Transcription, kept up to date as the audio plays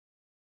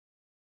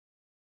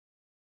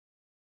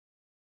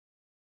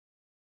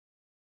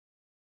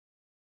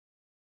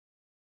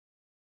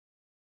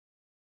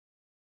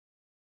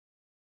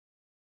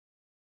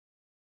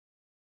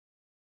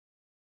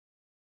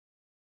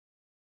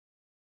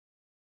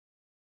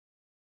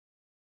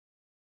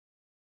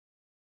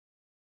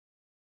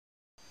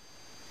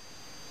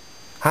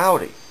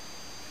Howdy!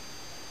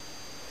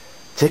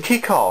 To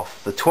kick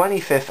off the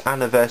 25th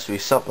anniversary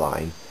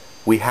subline,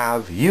 we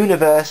have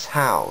Universe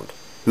Hound,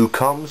 who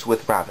comes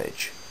with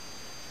Ravage.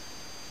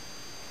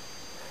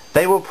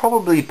 They were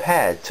probably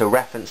paired to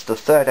reference the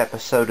third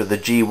episode of the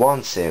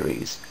G1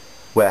 series,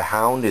 where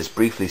Hound is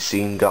briefly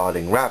seen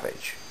guarding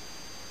Ravage.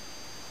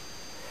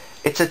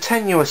 It's a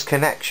tenuous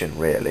connection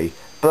really,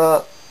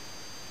 but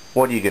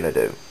what are you gonna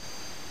do?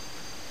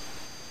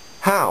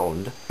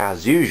 Hound,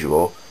 as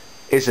usual,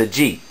 is a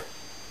Jeep.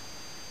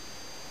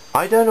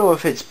 I don't know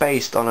if it's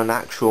based on an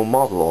actual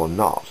model or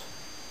not.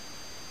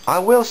 I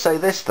will say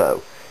this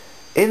though,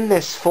 in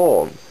this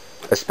form,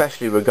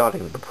 especially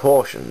regarding the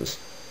proportions,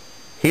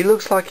 he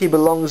looks like he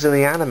belongs in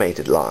the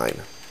animated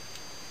line.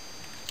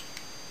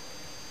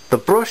 The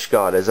brush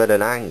guard is at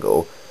an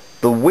angle,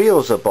 the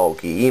wheels are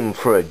bulky even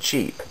for a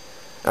Jeep,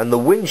 and the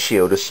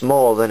windshield is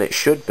smaller than it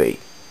should be.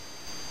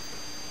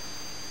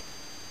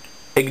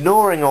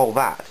 Ignoring all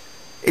that,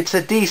 it's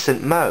a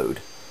decent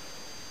mode.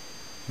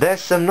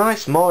 There's some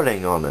nice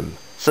modelling on him,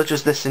 such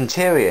as this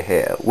interior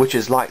here, which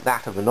is like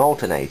that of an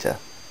alternator.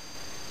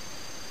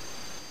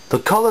 The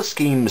colour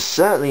scheme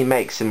certainly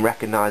makes him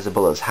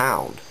recognisable as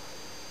Hound,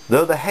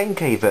 though the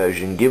Henkei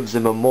version gives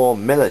him a more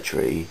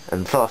military,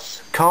 and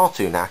thus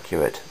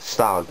cartoon-accurate,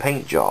 styled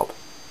paint job.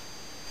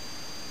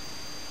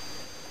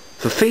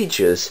 For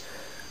features,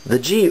 the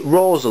Jeep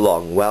rolls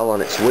along well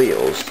on its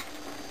wheels.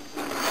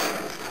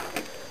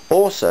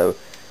 Also,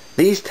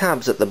 these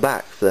tabs at the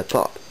back flip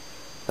up,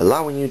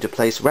 allowing you to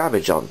place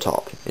Ravage on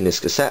top in his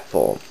cassette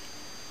form.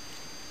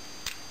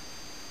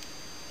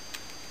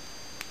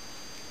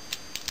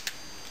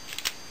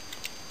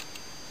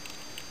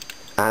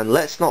 And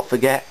let's not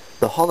forget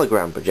the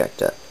hologram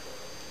projector,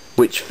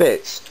 which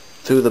fits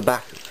through the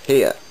back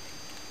here,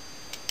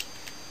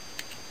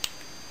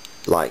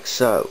 like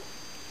so.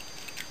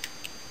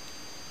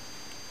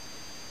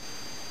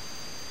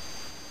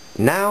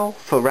 Now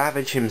for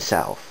Ravage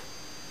himself.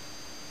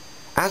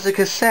 As a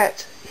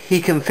cassette, he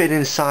can fit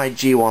inside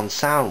G1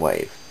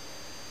 Soundwave.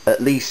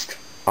 At least,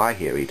 I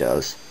hear he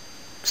does.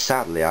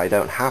 Sadly, I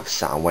don't have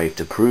Soundwave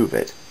to prove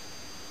it.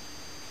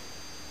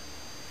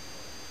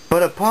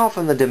 But apart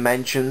from the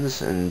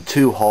dimensions and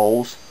two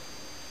holes,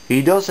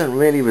 he doesn't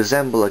really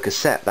resemble a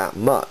cassette that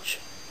much.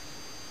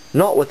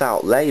 Not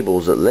without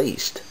labels at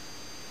least.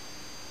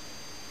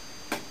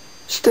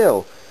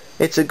 Still,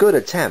 it's a good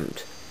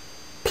attempt.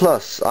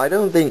 Plus, I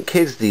don't think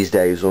kids these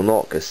days will know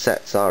what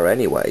cassettes are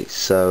anyway,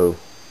 so...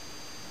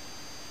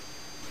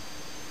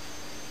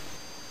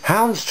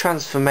 Hound's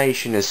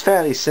transformation is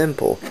fairly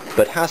simple,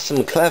 but has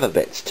some clever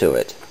bits to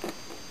it.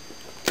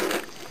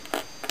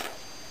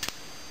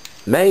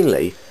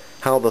 Mainly,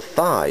 how the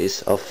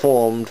thighs are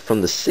formed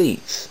from the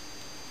seats.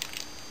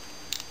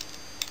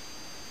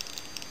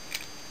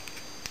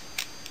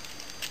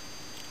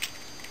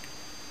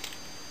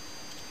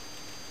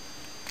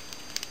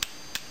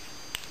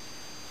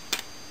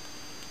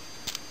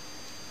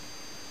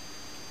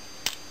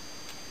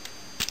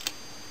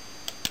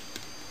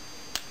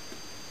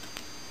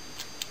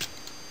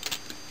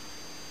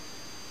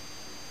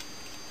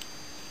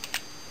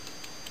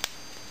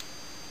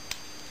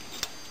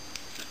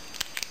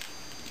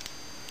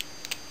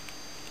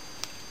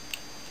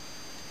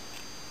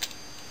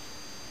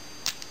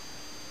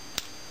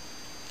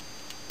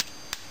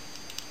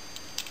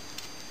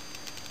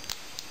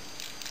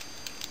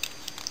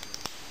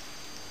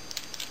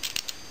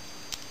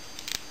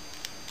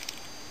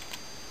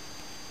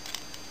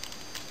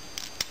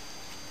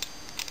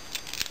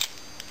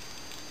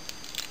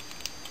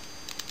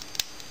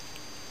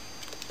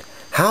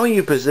 How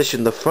you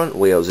position the front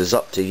wheels is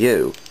up to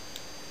you,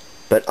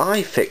 but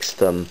I fixed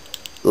them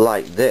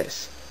like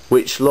this,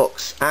 which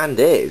looks, and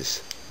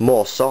is,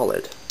 more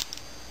solid.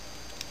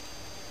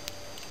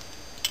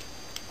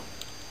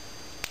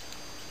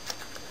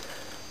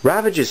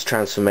 Ravage's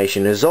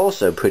transformation is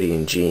also pretty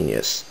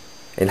ingenious,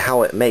 in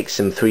how it makes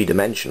him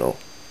three-dimensional.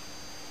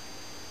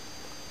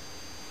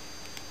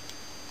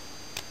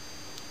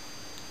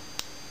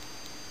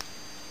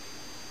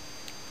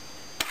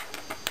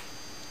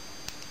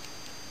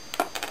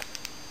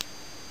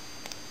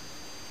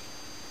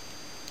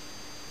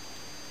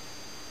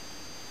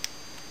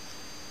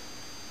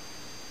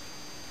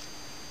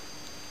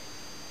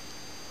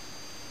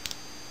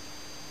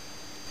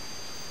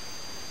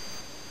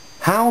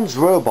 Hound's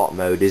robot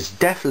mode is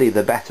definitely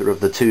the better of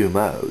the two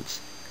modes.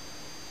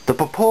 The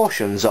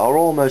proportions are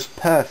almost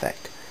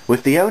perfect,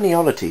 with the only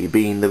oddity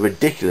being the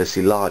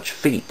ridiculously large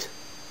feet.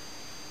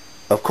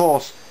 Of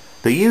course,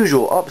 the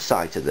usual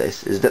upside to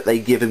this is that they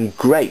give him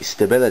great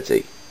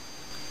stability.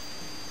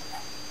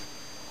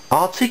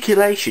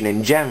 Articulation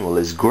in general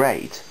is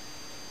great.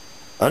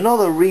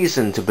 Another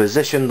reason to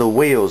position the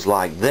wheels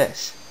like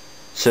this,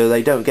 so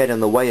they don't get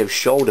in the way of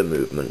shoulder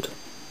movement.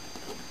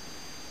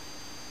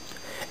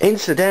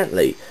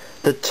 Incidentally,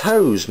 the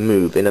toes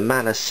move in a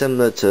manner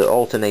similar to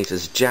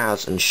Alternator's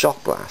Jazz and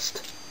Shock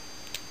Blast.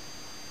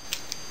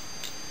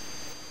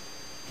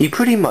 He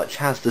pretty much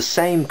has the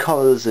same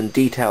colours and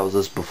details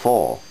as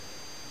before.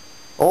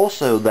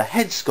 Also, the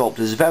head sculpt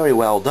is very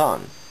well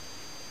done.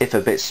 if a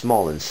bit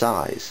small in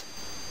size.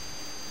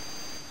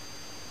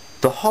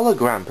 The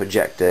hologram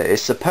projector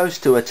is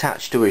supposed to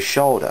attach to his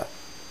shoulder,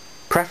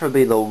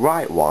 preferably the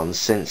right one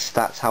since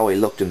that's how he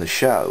looked in the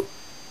show.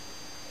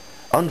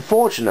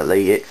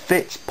 Unfortunately, it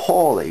fits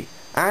poorly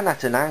and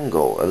at an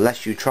angle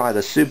unless you try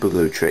the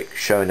superglue trick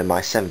shown in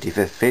my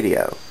 75th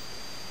video.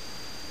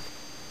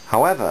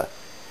 However,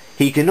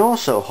 he can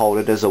also hold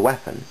it as a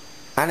weapon,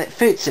 and it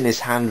fits in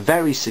his hand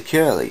very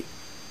securely,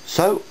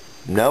 so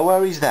no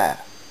worries there.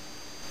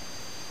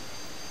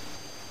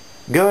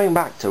 Going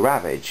back to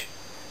Ravage,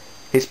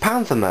 his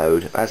Panther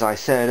mode, as I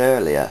said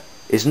earlier,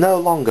 is no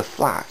longer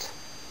flat.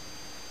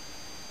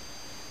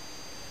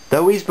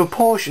 Though he's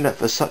proportionate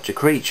for such a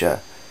creature,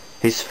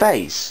 his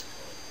face,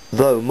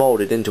 though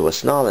moulded into a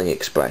snarling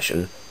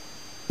expression,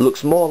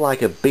 looks more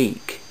like a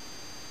beak.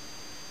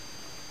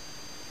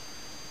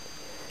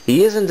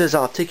 He isn't as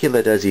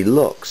articulate as he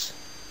looks.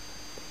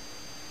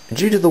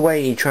 Due to the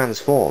way he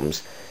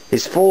transforms,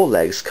 his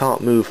forelegs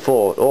can't move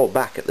forward or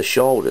back at the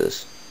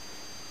shoulders.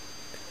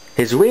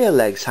 His rear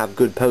legs have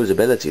good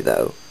posability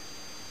though.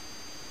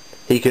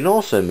 He can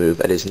also move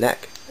at his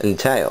neck and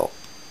tail.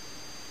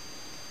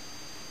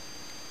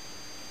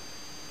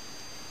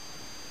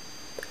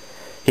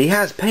 He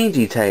has paint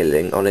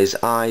detailing on his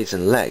eyes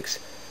and legs,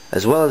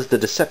 as well as the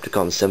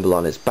Decepticon symbol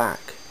on his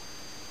back.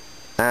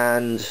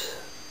 And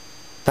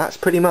that's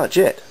pretty much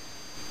it.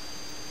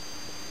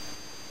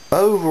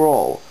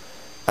 Overall,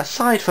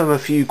 aside from a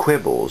few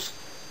quibbles,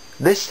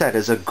 this set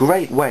is a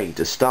great way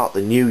to start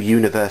the new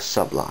Universe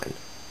subline.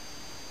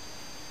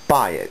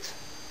 Buy it.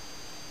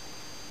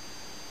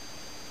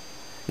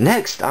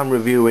 Next I'm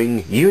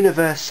reviewing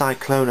Universe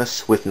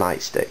Cyclonus with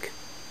Nightstick.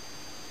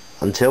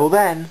 Until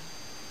then,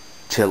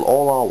 till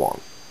all are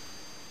one.